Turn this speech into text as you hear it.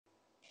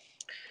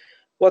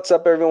What's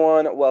up,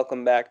 everyone?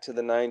 Welcome back to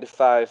the 9 to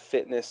 5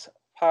 Fitness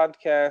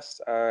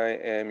Podcast. I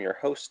am your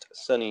host,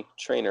 Sunny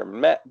Trainer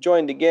Matt,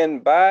 joined again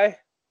by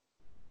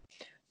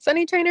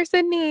Sunny Trainer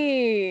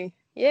Sydney.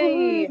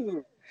 Yay.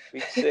 Woo-hoo!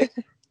 Week 6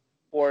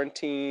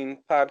 quarantine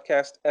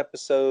podcast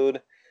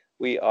episode.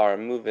 We are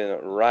moving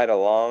right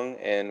along,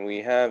 and we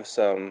have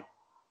some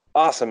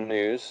awesome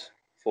news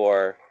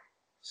for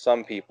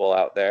some people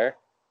out there.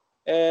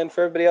 And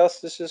for everybody else,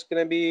 this is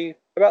going to be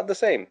about the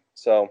same.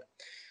 So,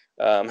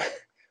 um,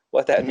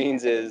 what that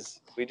means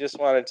is we just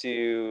wanted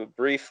to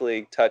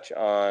briefly touch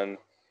on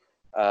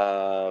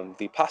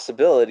the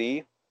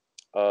possibility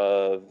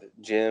of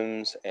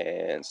gyms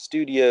and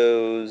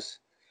studios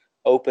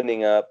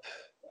opening up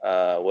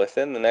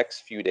within the next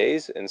few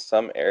days in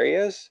some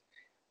areas.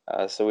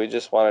 So we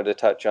just wanted to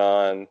touch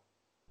on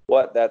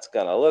what that's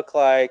going to look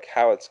like,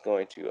 how it's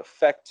going to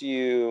affect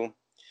you.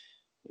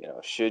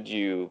 Should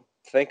you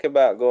think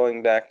about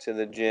going back to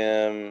the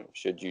gym?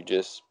 Should you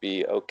just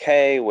be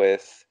okay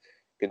with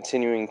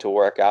continuing to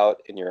work out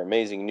in your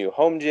amazing new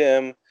home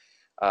gym?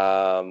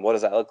 What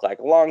does that look like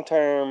long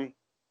term?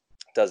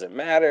 Does it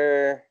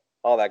matter?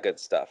 All that good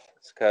stuff.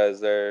 Because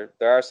there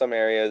are some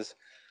areas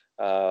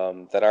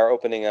that are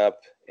opening up,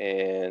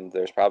 and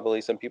there's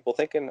probably some people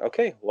thinking,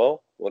 okay,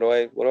 well, what do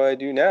I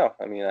do now?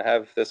 I mean, I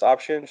have this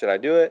option. Should I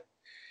do it?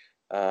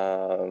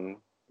 Um,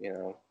 you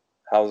know,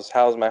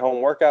 how's my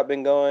home workout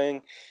been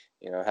going?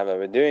 Have I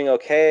been doing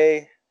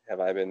okay?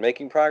 Have I been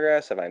making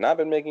progress? Have I not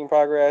been making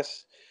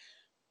progress?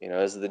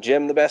 Is the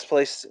gym the best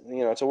place,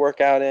 to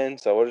work out in?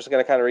 So we're just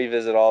going to kind of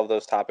revisit all of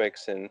those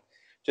topics and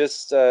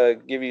just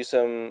give you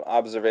some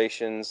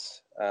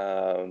observations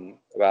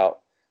about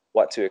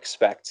what to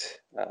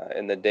expect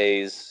in the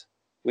days,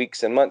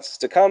 weeks, and months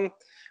to come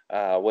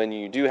when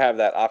you do have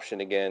that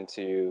option again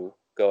to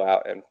go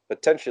out and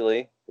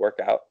potentially work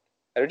out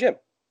at a gym.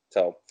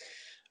 So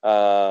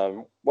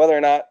whether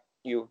or not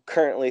you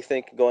currently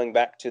think going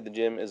back to the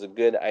gym is a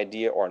good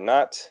idea or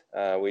not,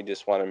 we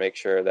just want to make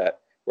sure that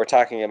we're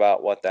talking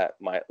about what that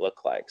might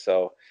look like.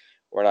 So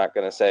we're not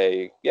going to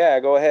say, yeah,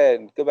 go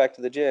ahead, go back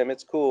to the gym,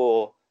 it's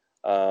cool.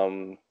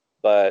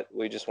 But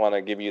we just want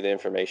to give you the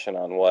information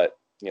on what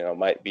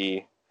might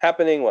be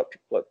happening,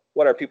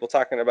 what are people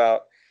talking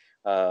about.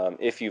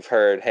 If you've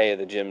heard, hey,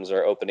 the gyms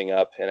are opening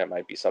up, and it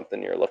might be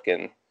something you're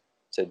looking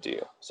to do.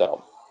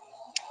 So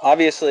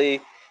obviously,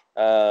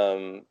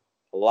 a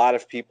lot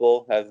of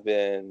people have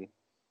been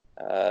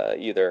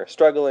either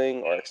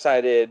struggling or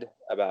excited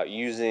about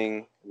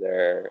using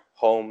their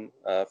home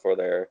for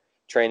their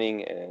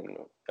training and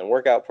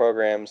workout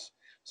programs.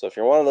 So if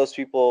you're one of those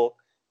people,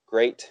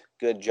 great,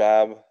 good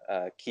job,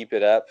 keep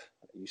it up.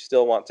 You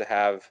still want to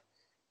have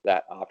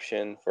that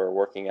option for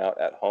working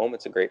out at home.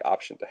 It's a great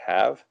option to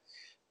have.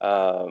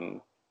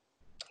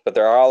 But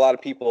there are a lot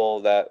of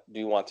people that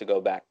do want to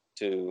go back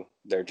to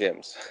their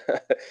gyms.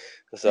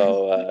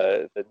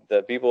 So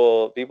the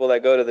people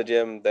that go to the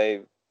gym,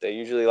 they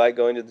usually like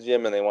going to the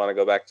gym and they want to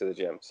go back to the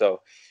gym.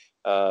 So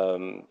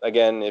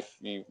again, if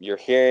you're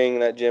hearing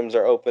that gyms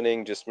are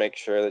opening, just make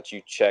sure that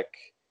you check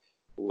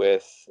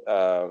with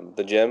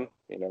the gym.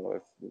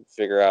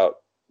 Figure out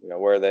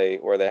where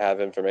they have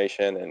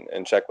information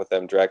and check with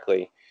them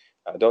directly.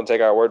 Don't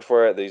take our word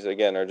for it. These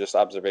again are just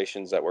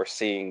observations that we're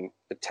seeing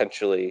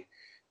potentially.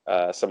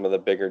 Some of the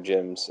bigger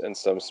gyms and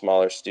some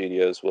smaller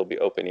studios will be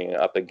opening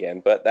up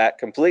again, but that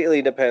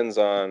completely depends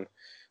on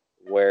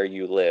where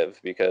you live,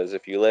 because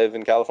if you live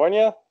in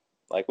California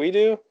like we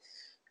do,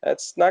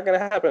 that's not going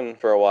to happen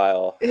for a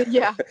while.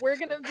 Yeah, we're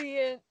going to be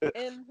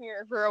in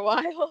here for a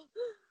while.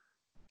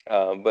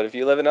 But if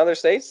you live in other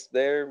states,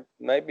 there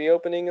might be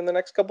opening in the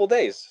next couple of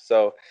days.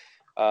 So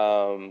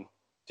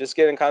just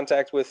get in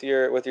contact with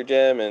your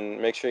gym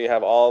and make sure you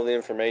have all the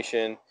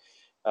information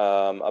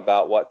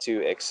about what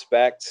to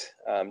expect.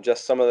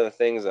 Just some of the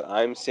things that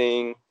I'm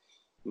seeing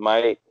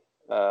might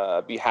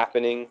be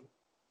happening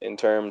in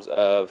terms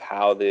of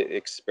how the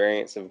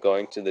experience of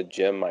going to the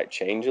gym might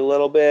change a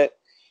little bit.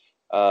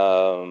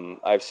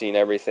 I've seen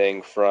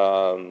everything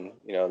from,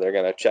 they're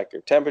going to check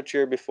your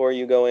temperature before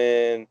you go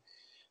in.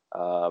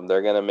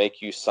 They're going to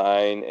make you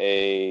sign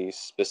a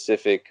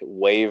specific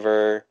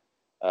waiver,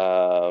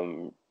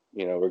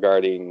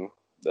 regarding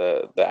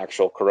the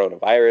actual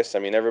coronavirus. I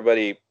mean,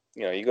 everybody,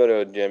 you go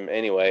to a gym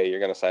anyway, you're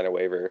going to sign a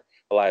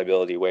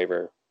liability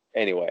waiver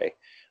anyway.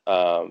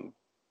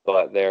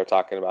 But they're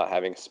talking about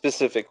having a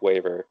specific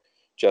waiver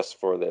just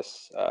for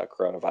this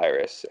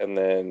coronavirus. And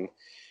then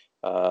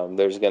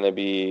there's going to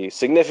be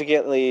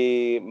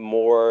significantly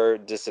more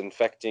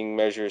disinfecting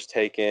measures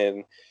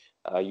taken.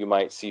 You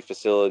might see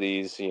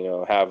facilities,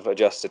 have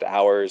adjusted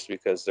hours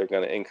because they're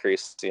going to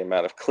increase the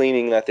amount of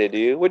cleaning that they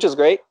do, which is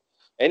great.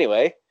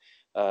 Anyway,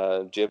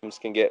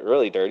 gyms can get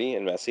really dirty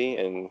and messy,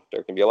 and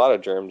there can be a lot of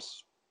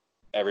germs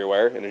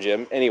everywhere in a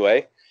gym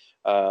anyway.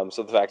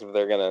 So the fact that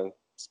they're going to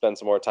spend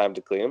some more time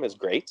to clean them is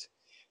great.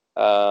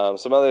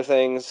 Some other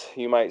things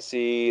you might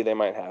see, they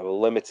might have a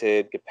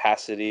limited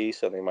capacity,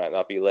 so they might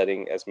not be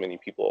letting as many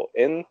people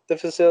in the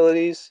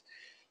facilities.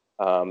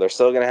 They're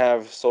still going to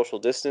have social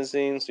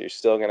distancing, so you're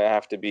still going to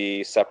have to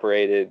be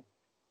separated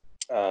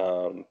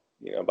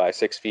by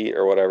 6 feet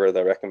or whatever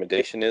the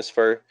recommendation is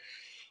for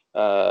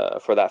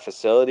that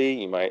facility.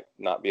 You might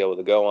not be able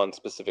to go on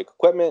specific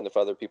equipment if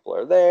other people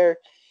are there.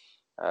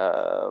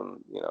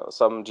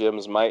 Some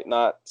gyms might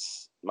not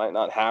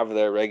have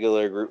their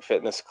regular group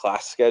fitness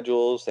class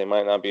schedules. They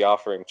might not be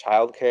offering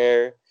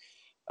childcare.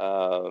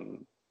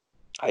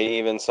 I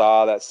even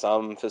saw that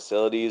some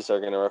facilities are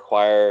going to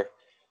require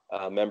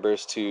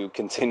members to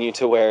continue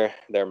to wear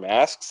their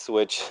masks,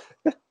 which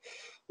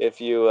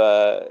if you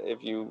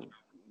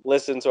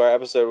listen to our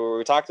episode where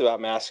we talked about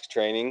mask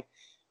training,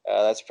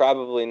 that's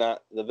probably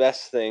not the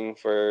best thing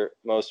for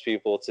most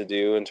people to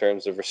do in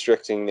terms of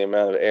restricting the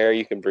amount of air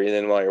you can breathe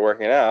in while you're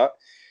working out.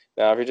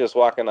 Now, if you're just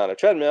walking on a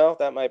treadmill,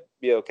 that might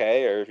be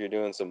okay. Or if you're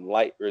doing some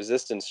light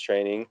resistance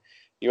training,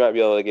 you might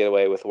be able to get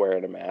away with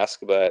wearing a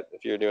mask. But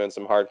if you're doing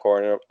some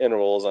hardcore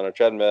intervals on a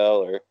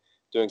treadmill or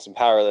doing some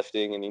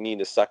powerlifting and you need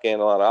to suck in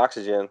a lot of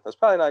oxygen, that's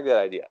probably not a good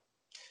idea.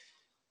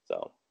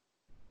 So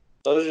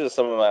those are just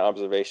some of my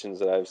observations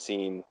that I've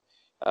seen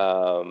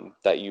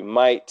that you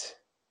might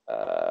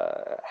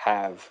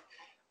have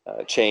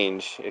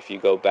change if you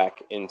go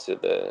back into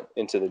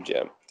the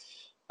gym.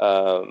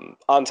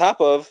 On top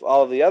of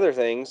all of the other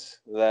things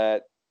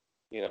that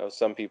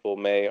some people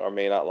may or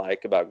may not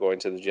like about going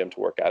to the gym to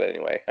work out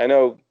anyway. I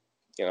know,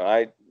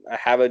 I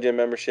have a gym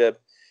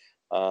membership.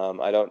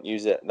 I don't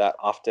use it that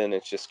often.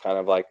 It's just kind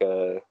of like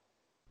a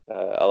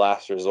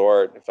last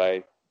resort if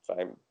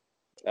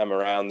I'm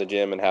around the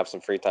gym and have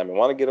some free time and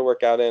want to get a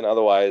workout in.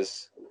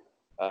 Otherwise,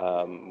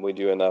 I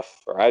do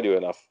enough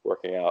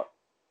working out,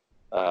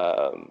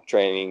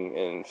 training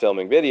and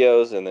filming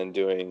videos, and then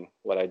doing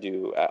what I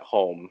do at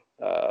home.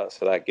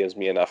 So that gives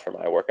me enough for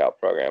my workout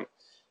program.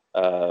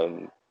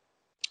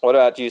 What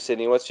about you,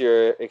 Sydney? What's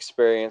your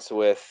experience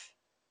with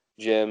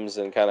gyms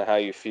and kind of how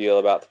you feel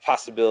about the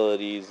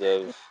possibilities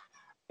of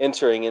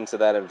entering into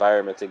that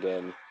environment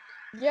again?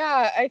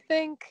 Yeah, I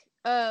think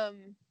I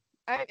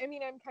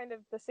mean I'm kind of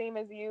the same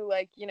as you.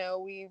 Like,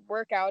 we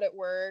work out at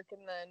work,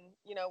 and then,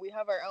 we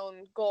have our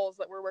own goals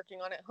that we're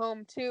working on at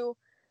home too.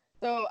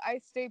 So I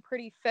stay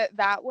pretty fit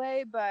that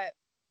way, but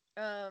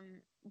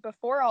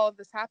before all of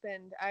this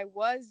happened, I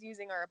was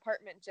using our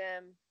apartment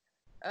gym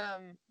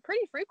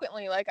pretty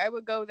frequently. Like, I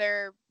would go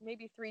there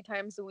maybe 3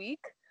 times a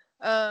week,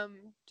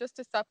 just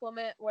to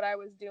supplement what I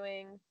was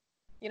doing,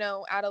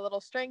 add a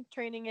little strength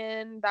training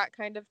in, that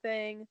kind of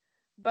thing.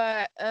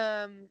 But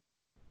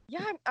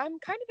yeah, I'm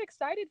kind of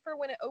excited for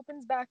when it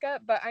opens back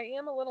up, but I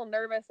am a little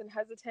nervous and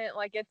hesitant.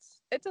 Like,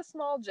 it's a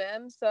small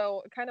gym,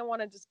 so I kind of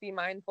want to just be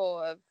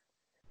mindful of,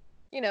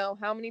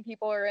 how many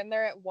people are in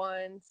there at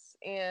once,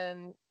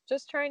 and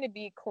just trying to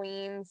be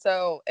clean.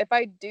 So if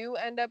I do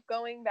end up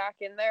going back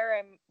in there,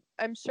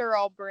 I'm sure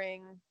I'll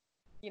bring,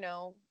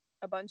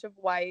 a bunch of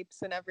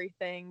wipes and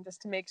everything,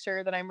 just to make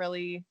sure that I'm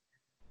really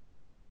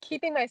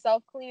keeping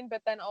myself clean,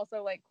 but then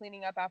also like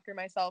cleaning up after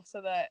myself,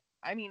 so that,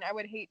 I mean, I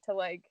would hate to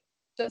like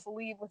just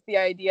leave with the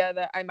idea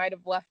that I might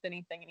have left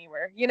anything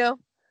anywhere,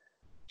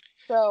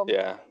 So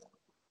Yeah.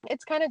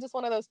 it's kind of just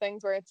one of those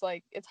things where it's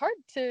like, it's hard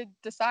to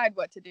decide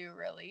what to do,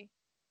 really.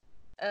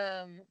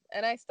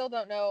 And I still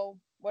don't know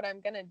what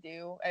I'm gonna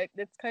do.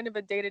 It's kind of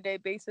a day-to-day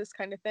basis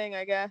kind of thing,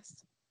 I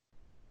guess.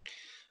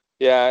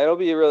 Yeah, it'll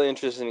be really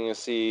interesting to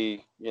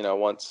see,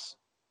 once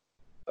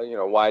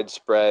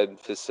widespread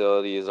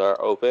facilities are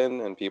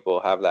open and people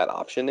have that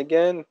option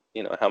again,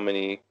 how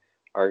many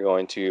are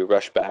going to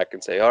rush back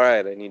and say, all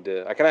right,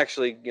 I can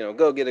actually,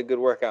 go get a good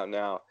workout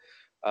now.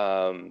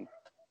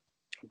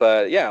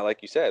 But yeah,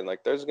 like you said,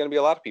 like there's going to be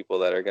a lot of people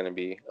that are going to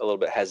be a little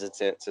bit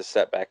hesitant to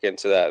step back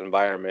into that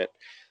environment.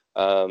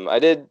 I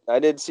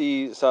did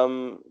see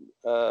some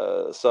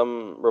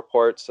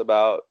reports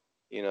about,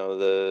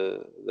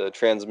 the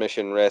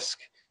transmission risk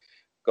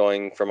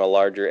going from a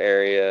larger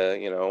area,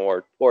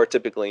 or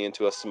typically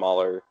into a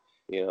smaller,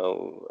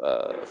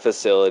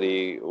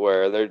 facility,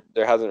 where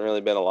there hasn't really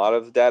been a lot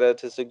of data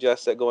to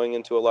suggest that going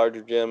into a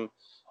larger gym,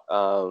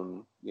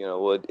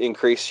 would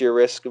increase your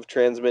risk of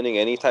transmitting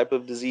any type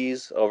of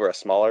disease over a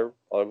smaller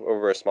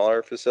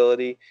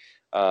facility.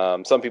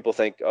 Some people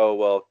think, oh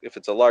well, if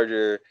it's a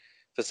larger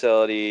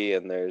facility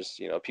and there's,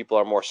 people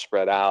are more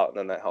spread out,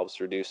 then that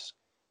helps reduce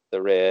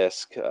the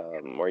risk.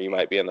 Or you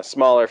might be in a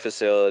smaller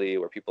facility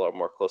where people are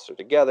more closer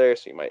together,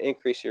 so you might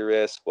increase your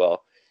risk.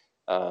 Well,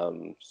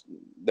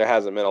 there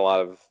hasn't been a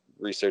lot of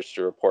research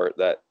to report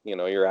that,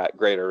 you're at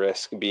greater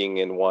risk being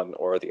in one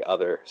or the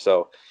other.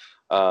 So,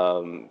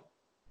 and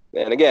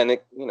again,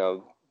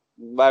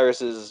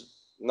 virus is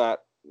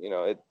not,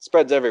 it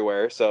spreads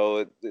everywhere.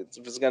 So if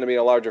it's going to be in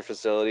a larger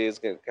facility,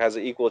 it has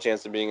an equal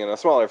chance of being in a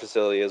smaller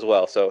facility as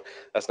well. So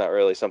that's not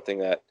really something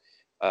that,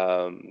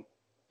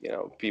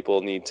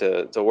 people need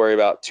to worry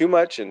about too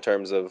much in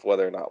terms of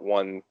whether or not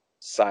one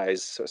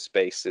size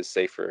space is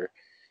safer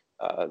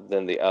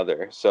than the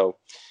other. So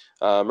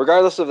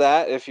regardless of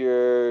that, if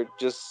you're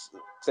just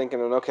thinking,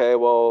 okay,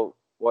 well,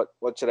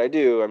 what should I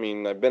do? I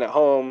mean, I've been at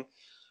home,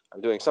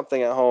 I'm doing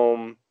something at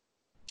home.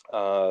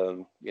 I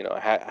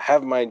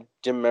have my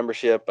gym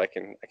membership. I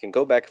can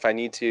go back if I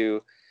need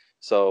to.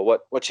 So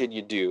what should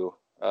you do?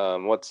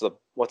 What's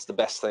the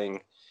best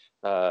thing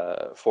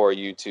for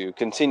you to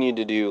continue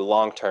to do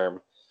long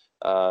term?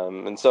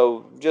 And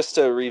so just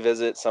to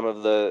revisit some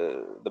of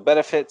the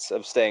benefits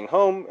of staying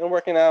home and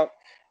working out,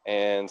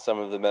 and some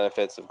of the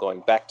benefits of going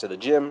back to the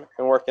gym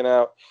and working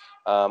out.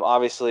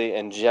 Obviously,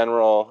 in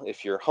general,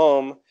 if you're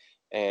home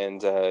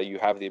and you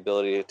have the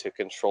ability to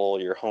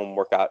control your home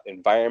workout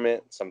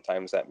environment,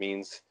 sometimes that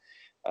means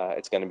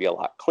it's going to be a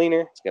lot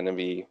cleaner. It's going to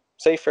be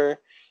safer.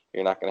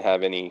 You're not going to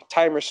have any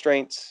time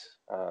restraints.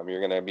 You're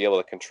going to be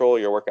able to control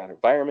your workout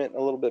environment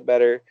a little bit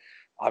better.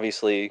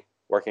 Obviously,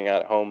 working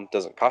out at home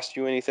doesn't cost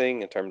you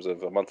anything in terms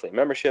of a monthly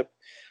membership,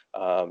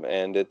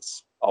 and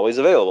it's always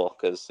available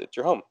because it's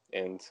your home,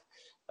 and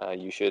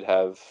you should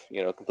have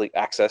complete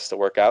access to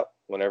work out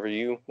whenever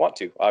you want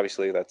to.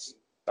 Obviously, that's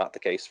not the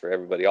case for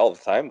everybody all the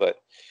time,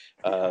 but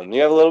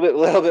you have a little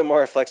bit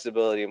more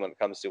flexibility when it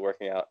comes to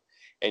working out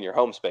in your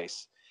home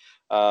space.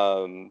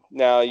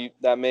 Now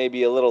that may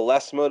be a little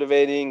less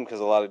motivating because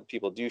a lot of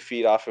people do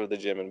feed off of the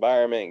gym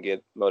environment and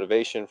get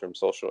motivation from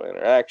social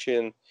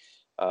interaction.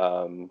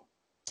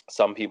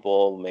 Some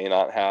people may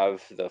not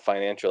have the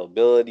financial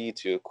ability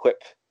to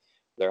equip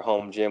their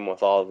home gym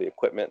with all of the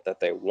equipment that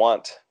they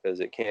want, because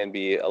it can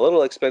be a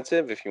little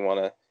expensive if you want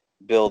to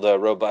build a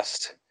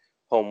robust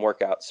home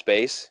workout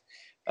space.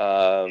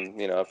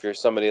 If you're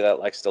somebody that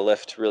likes to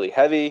lift really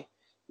heavy,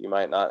 you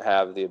might not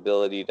have the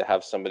ability to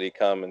have somebody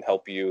come and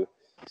help you,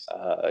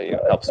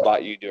 help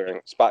spot you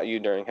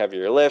during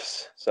heavier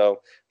lifts.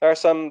 So there are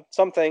some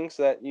things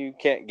that you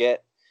can't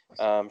get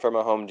from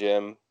a home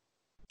gym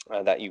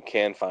that you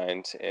can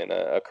find in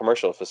a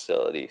commercial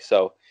facility.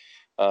 So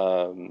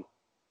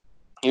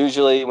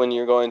usually when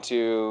you're going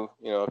to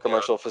a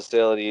commercial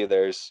facility,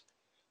 there's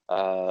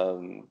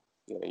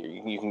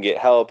you can get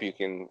help. You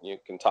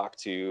can talk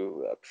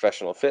to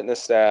professional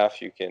fitness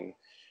staff. You can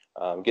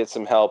get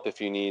some help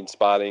if you need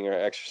spotting or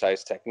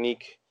exercise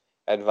technique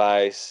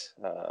advice.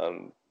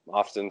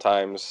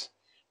 Oftentimes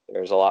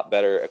there's a lot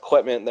better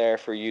equipment there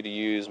for you to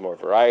use, more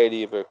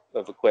variety of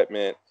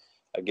equipment.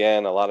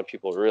 Again, a lot of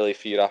people really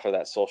feed off of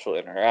that social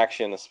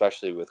interaction,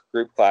 especially with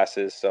group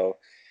classes. So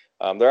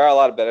there are a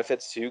lot of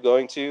benefits to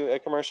going to a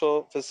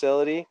commercial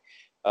facility.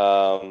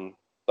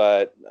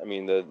 But I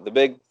mean, the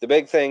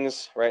big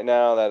things right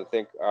now that I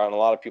think are on a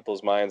lot of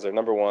people's minds are,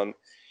 number one,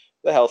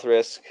 the health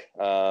risk.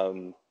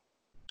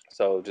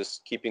 So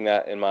just keeping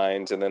that in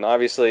mind. And then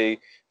obviously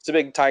it's a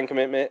big time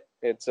commitment.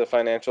 It's a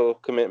financial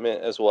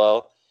commitment as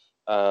well.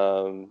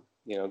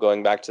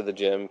 Going back to the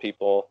gym,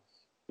 people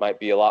might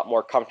be a lot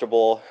more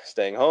comfortable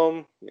staying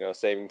home,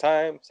 saving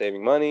time,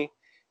 saving money,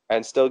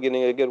 and still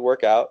getting a good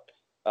workout,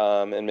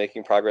 and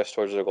making progress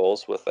towards their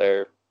goals with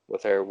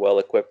their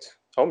well-equipped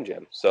home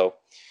gym. So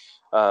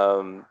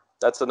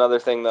that's another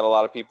thing that a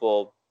lot of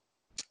people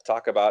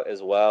talk about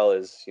as well,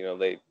 is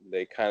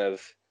they kind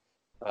of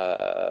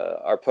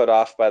are put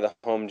off by the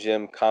home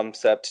gym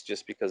concept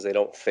just because they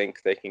don't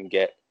think they can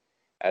get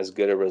as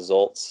good a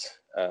results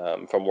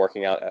from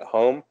working out at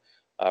home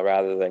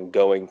rather than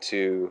going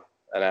to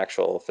an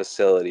actual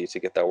facility to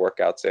get their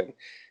workouts in.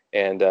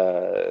 And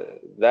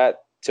that,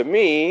 to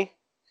me,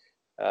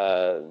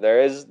 there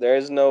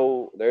is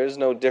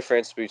no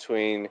difference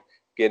between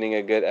getting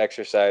a good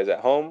exercise at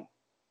home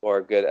or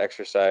a good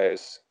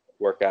exercise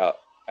workout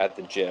at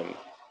the gym.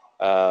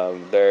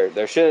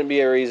 There shouldn't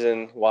be a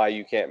reason why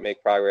you can't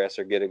make progress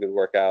or get a good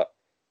workout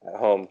at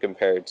home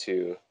compared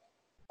to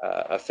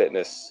a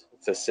fitness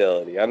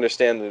facility. I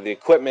understand that the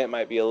equipment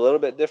might be a little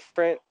bit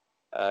different.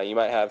 You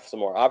might have some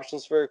more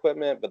options for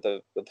equipment, but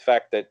the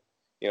fact that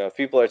if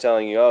people are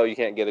telling you, oh, you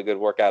can't get a good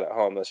workout at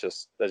home, that's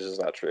just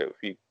not true.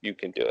 You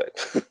can do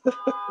it.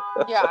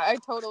 Yeah, I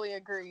totally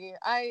agree.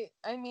 I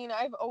mean,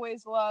 I've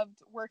always loved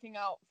working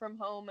out from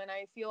home, and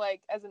I feel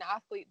like as an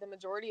athlete, the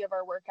majority of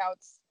our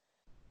workouts,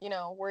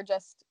 we're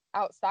just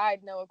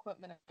outside, no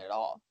equipment at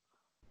all.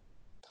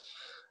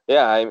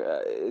 Yeah,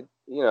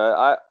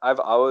 I've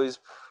always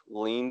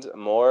leaned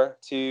more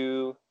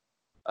to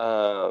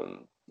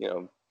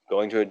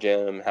going to a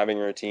gym, having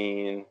a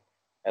routine,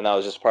 and that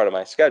was just part of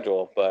my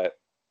schedule. But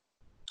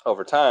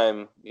over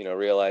time,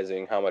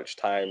 realizing how much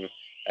time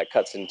that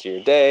cuts into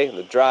your day,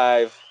 the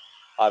drive,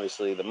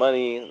 obviously the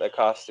money that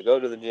costs to go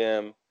to the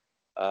gym,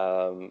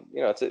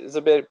 it's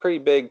a pretty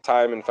big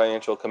time and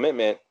financial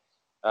commitment.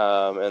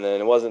 And then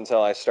it wasn't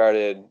until I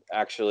started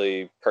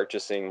actually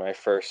purchasing my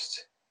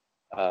first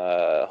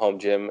home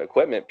gym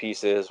equipment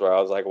pieces where I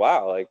was like,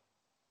 wow, like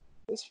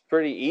it's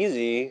pretty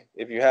easy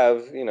if you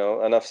have,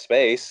 enough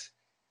space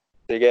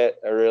to get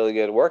a really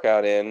good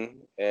workout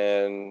in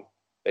and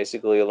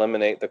basically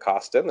eliminate the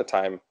cost and the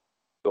time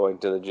going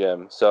to the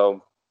gym.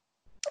 So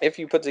if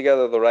you put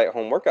together the right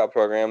home workout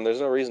program,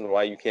 there's no reason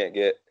why you can't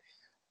get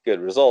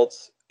good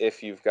results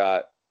if you've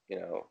got,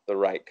 the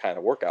right kind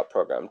of workout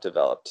program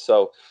developed.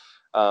 So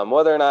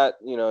whether or not,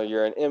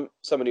 you're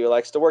somebody who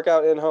likes to work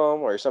out in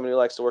home or somebody who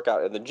likes to work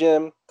out in the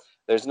gym,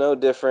 there's no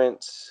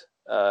difference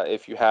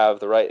if you have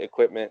the right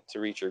equipment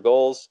to reach your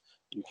goals.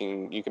 You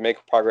can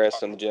make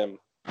progress in the gym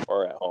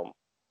or at home.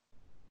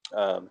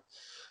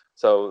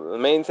 So the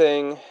main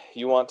thing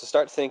you want to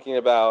start thinking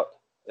about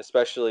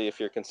especially if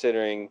you're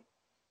considering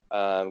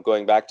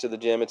going back to the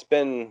gym. It's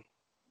been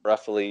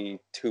roughly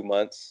 2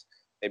 months,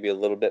 maybe a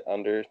little bit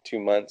under 2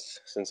 months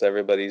since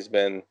everybody's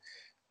been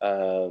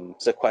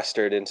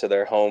sequestered into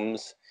their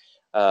homes.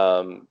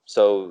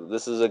 So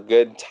this is a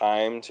good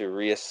time to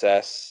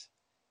reassess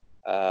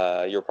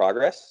your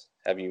progress.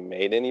 Have you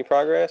made any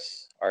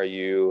progress? Are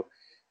you,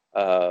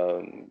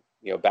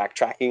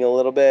 backtracking a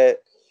little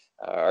bit?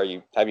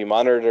 Have you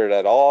monitored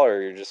at all,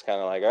 or you're just kind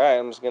of like, all right,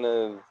 I'm just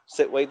gonna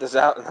wait this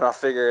out, and then I'll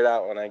figure it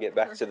out when I get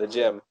back to the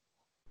gym.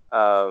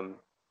 Um,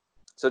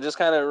 so just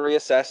kind of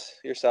reassess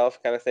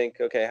yourself, kind of think,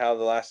 okay, how have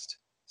the last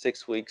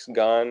 6 weeks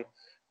gone?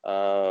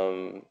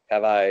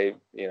 Have I,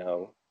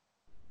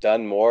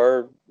 done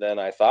more than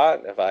I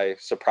thought? Have I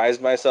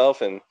surprised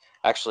myself and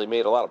actually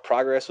made a lot of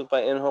progress with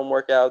my in-home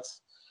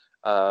workouts?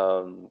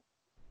 And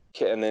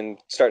then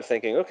start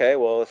thinking, okay,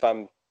 well, if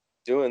I'm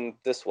doing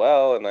this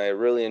well and I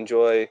really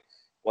enjoy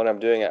what I'm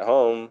doing at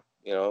home,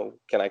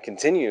 can I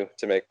continue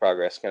to make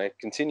progress? Can I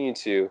continue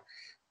to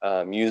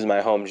use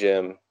my home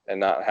gym and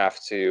not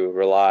have to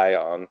rely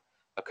on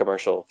a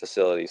commercial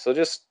facility? So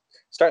just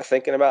start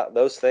thinking about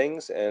those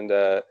things, and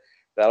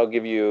that'll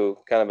give you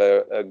kind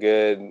of a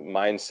good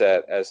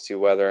mindset as to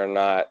whether or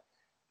not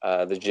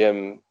the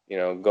gym,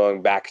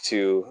 going back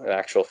to an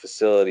actual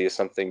facility is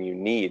something you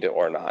need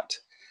or not.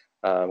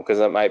 Because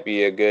that might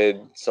be a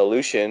good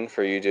solution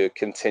for you to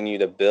continue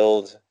to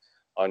build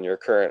on your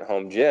current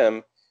home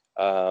gym.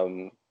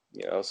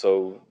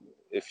 So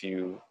if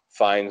you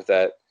find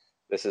that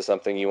this is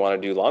something you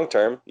want to do long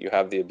term, you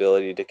have the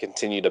ability to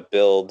continue to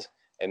build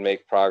and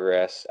make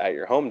progress at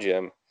your home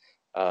gym,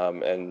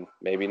 and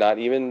maybe not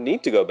even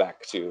need to go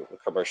back to a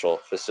commercial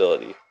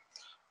facility.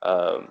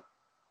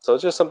 So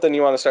it's just something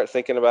you want to start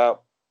thinking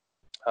about.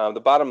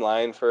 The bottom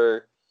line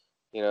for,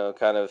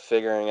 kind of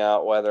figuring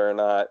out whether or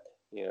not,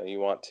 you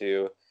want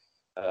to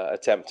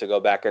attempt to go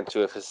back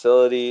into a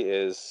facility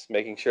is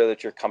making sure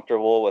that you're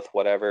comfortable with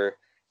whatever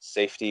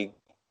safety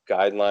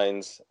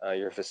guidelines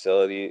your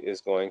facility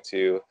is going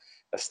to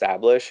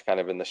establish kind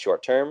of in the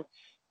short term.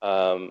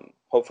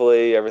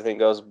 Hopefully everything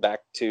goes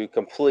back to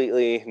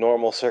completely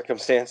normal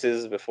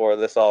circumstances before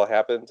this all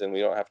happens, and we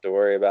don't have to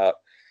worry about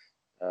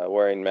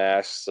wearing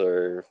masks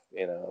or,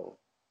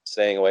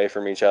 staying away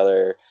from each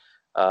other.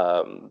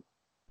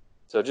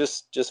 So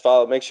just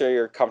make sure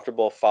you're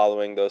comfortable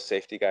following those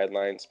safety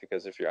guidelines,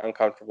 because if you're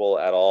uncomfortable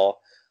at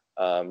all,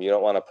 you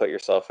don't want to put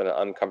yourself in an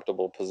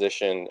uncomfortable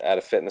position at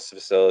a fitness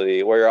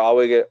facility where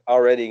you're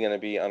already going to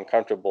be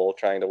uncomfortable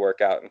trying to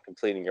work out and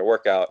completing your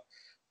workout.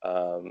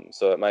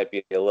 So it might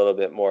be a little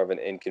bit more of an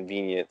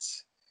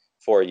inconvenience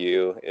for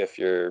you if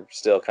you're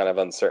still kind of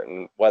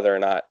uncertain whether or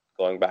not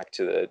going back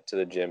to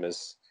the gym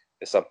is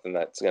something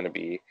that's going to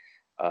be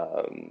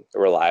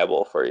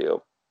reliable for you.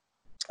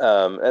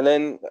 And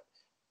then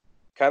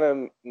kind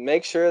of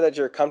make sure that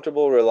you're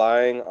comfortable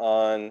relying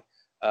on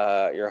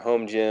your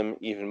home gym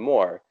even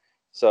more.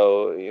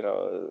 So,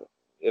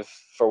 if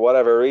for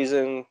whatever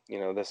reason,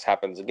 this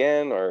happens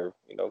again, or,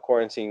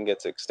 quarantine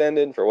gets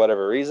extended for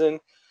whatever reason,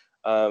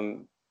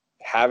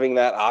 having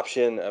that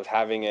option of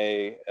having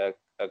a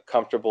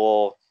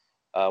comfortable,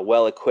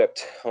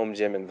 well-equipped home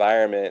gym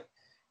environment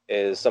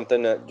is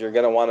something that you're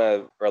going to want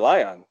to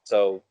rely on.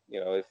 So,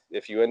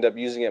 if you end up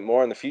using it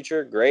more in the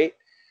future, great.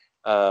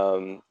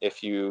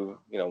 If you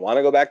want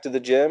to go back to the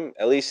gym,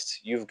 at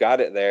least you've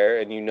got it there,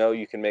 and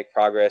you can make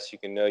progress. You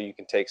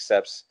can take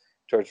steps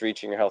towards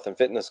reaching your health and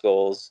fitness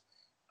goals,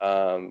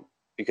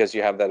 because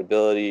you have that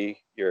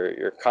ability.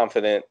 You're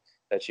confident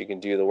that you can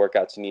do the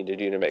workouts you need to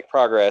do to make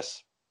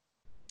progress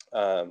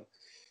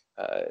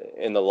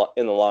in the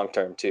long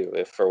term too,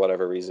 if for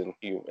whatever reason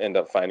you end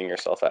up finding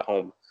yourself at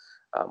home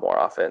more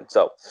often.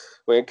 So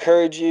we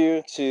encourage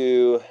you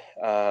to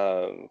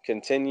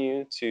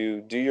continue to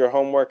do your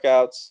home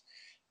workouts.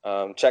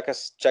 Check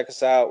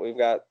us out. We've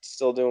got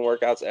still doing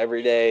workouts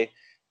every day.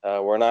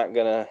 We're not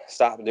gonna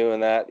stop doing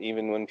that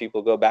even when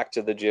people go back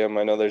to the gym.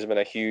 I know there's been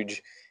a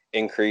huge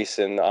increase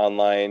in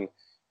online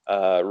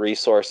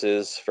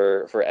resources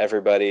for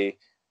everybody.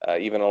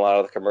 Even a lot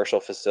of the commercial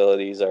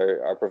facilities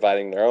are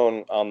providing their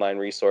own online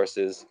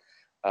resources.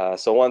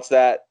 So once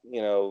that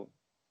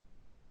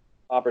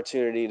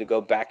opportunity to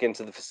go back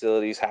into the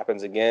facilities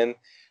happens again,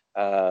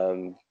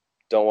 don't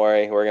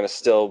worry, we're going to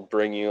still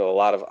bring you a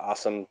lot of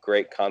awesome,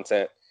 great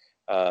content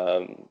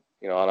on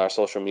our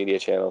social media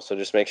channels. So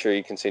just make sure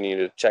you continue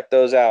to check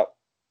those out,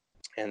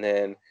 and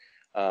then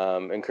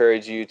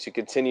encourage you to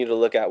continue to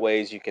look at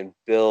ways you can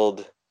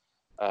build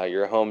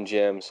your home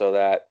gym so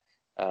that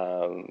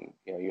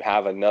you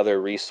have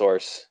another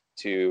resource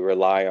to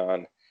rely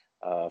on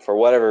for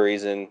whatever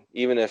reason.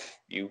 Even if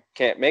you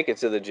can't make it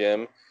to the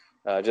gym,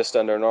 just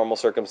under normal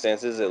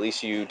circumstances, at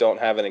least you don't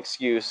have an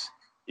excuse.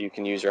 You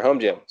can use your home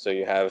gym, so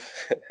you have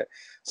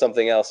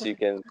something else you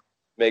can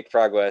make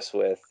progress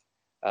with.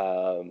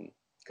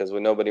 Because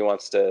when nobody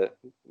wants to,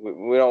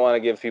 we don't want to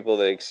give people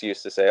the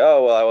excuse to say,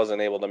 "Oh, well, I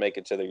wasn't able to make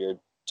it to the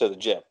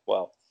gym."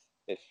 Well,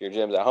 if your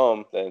gym's at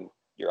home, then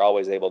you're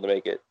always able to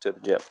make it to the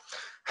gym.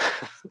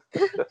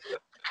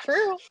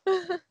 True.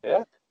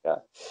 Yeah.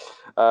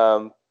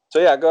 So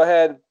yeah, go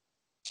ahead,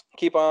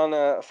 keep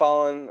on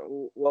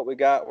following what we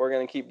got. We're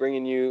going to keep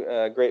bringing you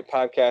great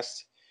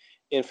podcast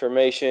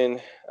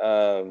information.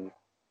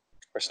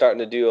 We're starting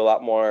to do a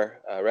lot more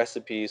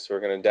recipes. So we're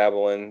going to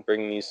dabble in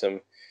bringing you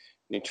some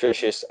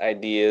nutritious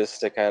ideas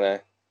to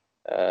kind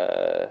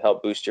of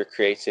help boost your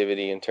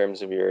creativity in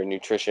terms of your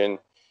nutrition.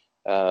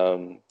 We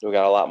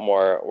got a lot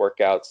more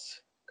workouts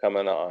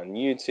coming on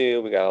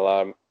YouTube. We got a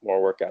lot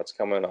more workouts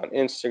coming on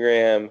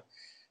Instagram.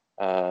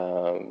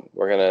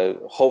 We're going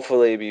to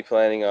hopefully be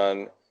planning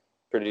on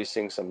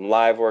producing some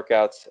live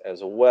workouts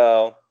as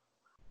well.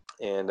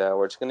 And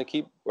we're just going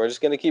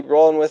to keep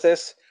rolling with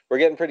this. We're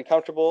getting pretty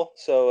comfortable,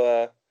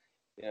 so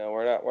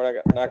we're not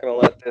going to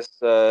let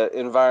this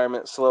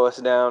environment slow us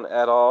down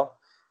at all.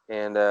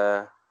 And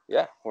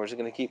yeah, we're just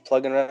going to keep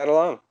plugging right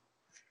along.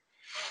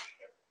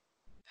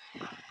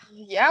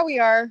 Yeah, we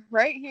are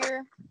right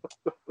here.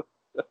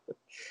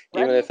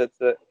 Even if it's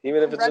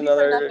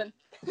another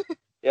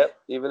yep,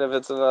 even if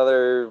it's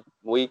another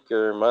week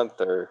or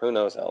month or who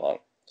knows how long.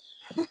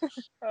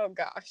 Oh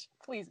gosh,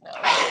 please no.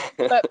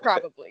 But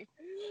probably.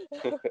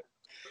 All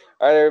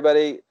right,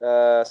 everybody,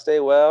 stay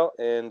well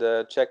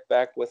and check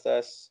back with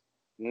us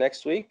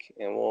next week,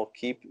 and we'll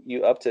keep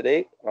you up to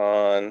date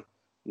on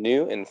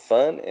new and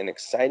fun and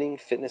exciting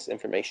fitness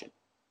information.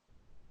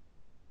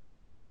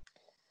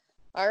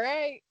 All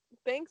right.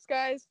 Thanks,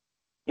 guys.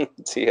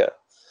 See ya.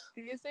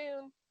 See you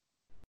soon.